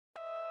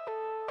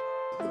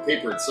the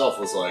paper itself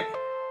was like,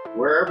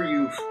 wherever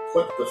you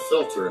put the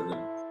filter in the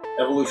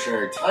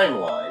evolutionary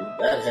timeline,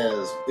 that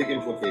has big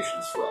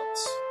implications for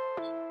us.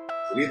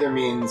 It either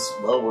means,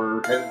 well,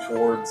 we're headed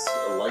towards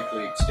a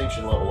likely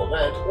extinction level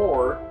event,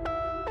 or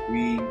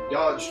we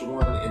dodged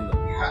one in the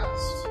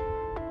past.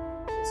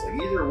 It's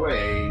like either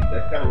way,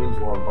 that kind of means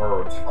we're on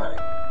borrowed time.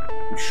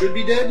 We should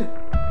be dead,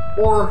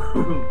 or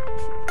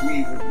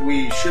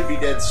we should be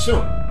dead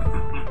soon.